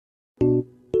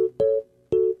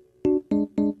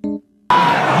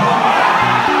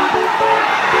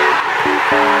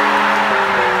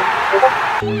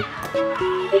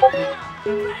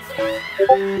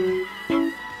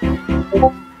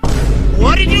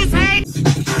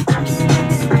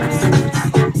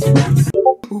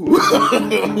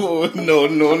No, no,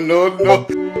 no, no.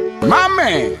 My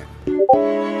man!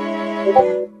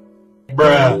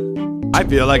 Bruh. I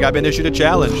feel like I've been issued a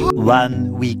challenge.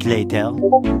 1 week later.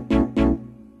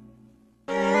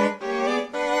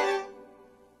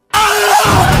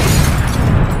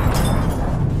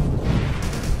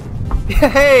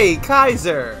 Hey,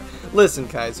 Kaiser! Listen,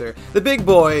 Kaiser, the big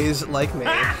boys, like me,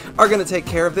 are gonna take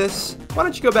care of this. Why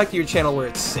don't you go back to your channel where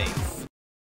it's safe?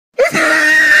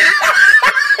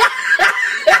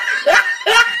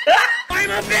 I'm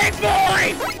a big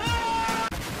boy!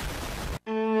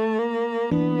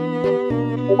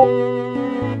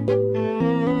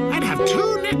 I'd have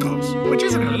 2 nickels, which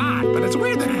isn't a lot, but it's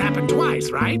weird that it happened twice,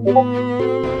 right?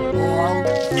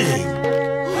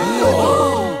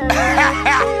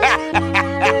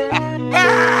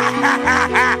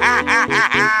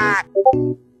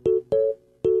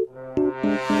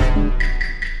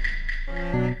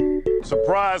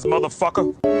 Surprise,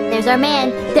 motherfucker. There's our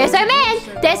man. There's our man.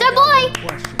 There's our boy.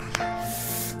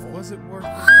 Was it worth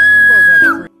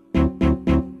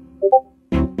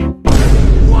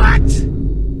What?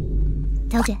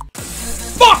 Told you.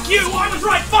 Fuck you! I was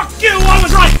right! Fuck you! I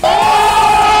was right!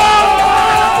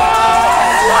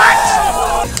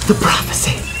 What? The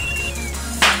prophecy.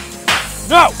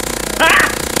 No! Ah!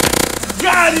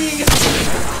 Got him!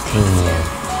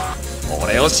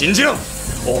 俺を信じろ!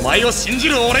 お前を信じ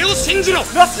る俺を信じろ!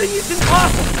 Nothing is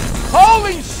impossible!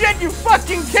 Holy shit, you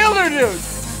fucking killed her, dude!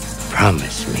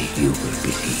 Promise me you will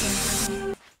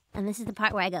believe. And this is the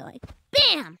part where I go like,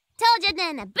 BAM! Told ya,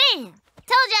 then, BAM!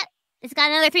 Told ya! It's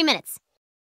got another 3 minutes.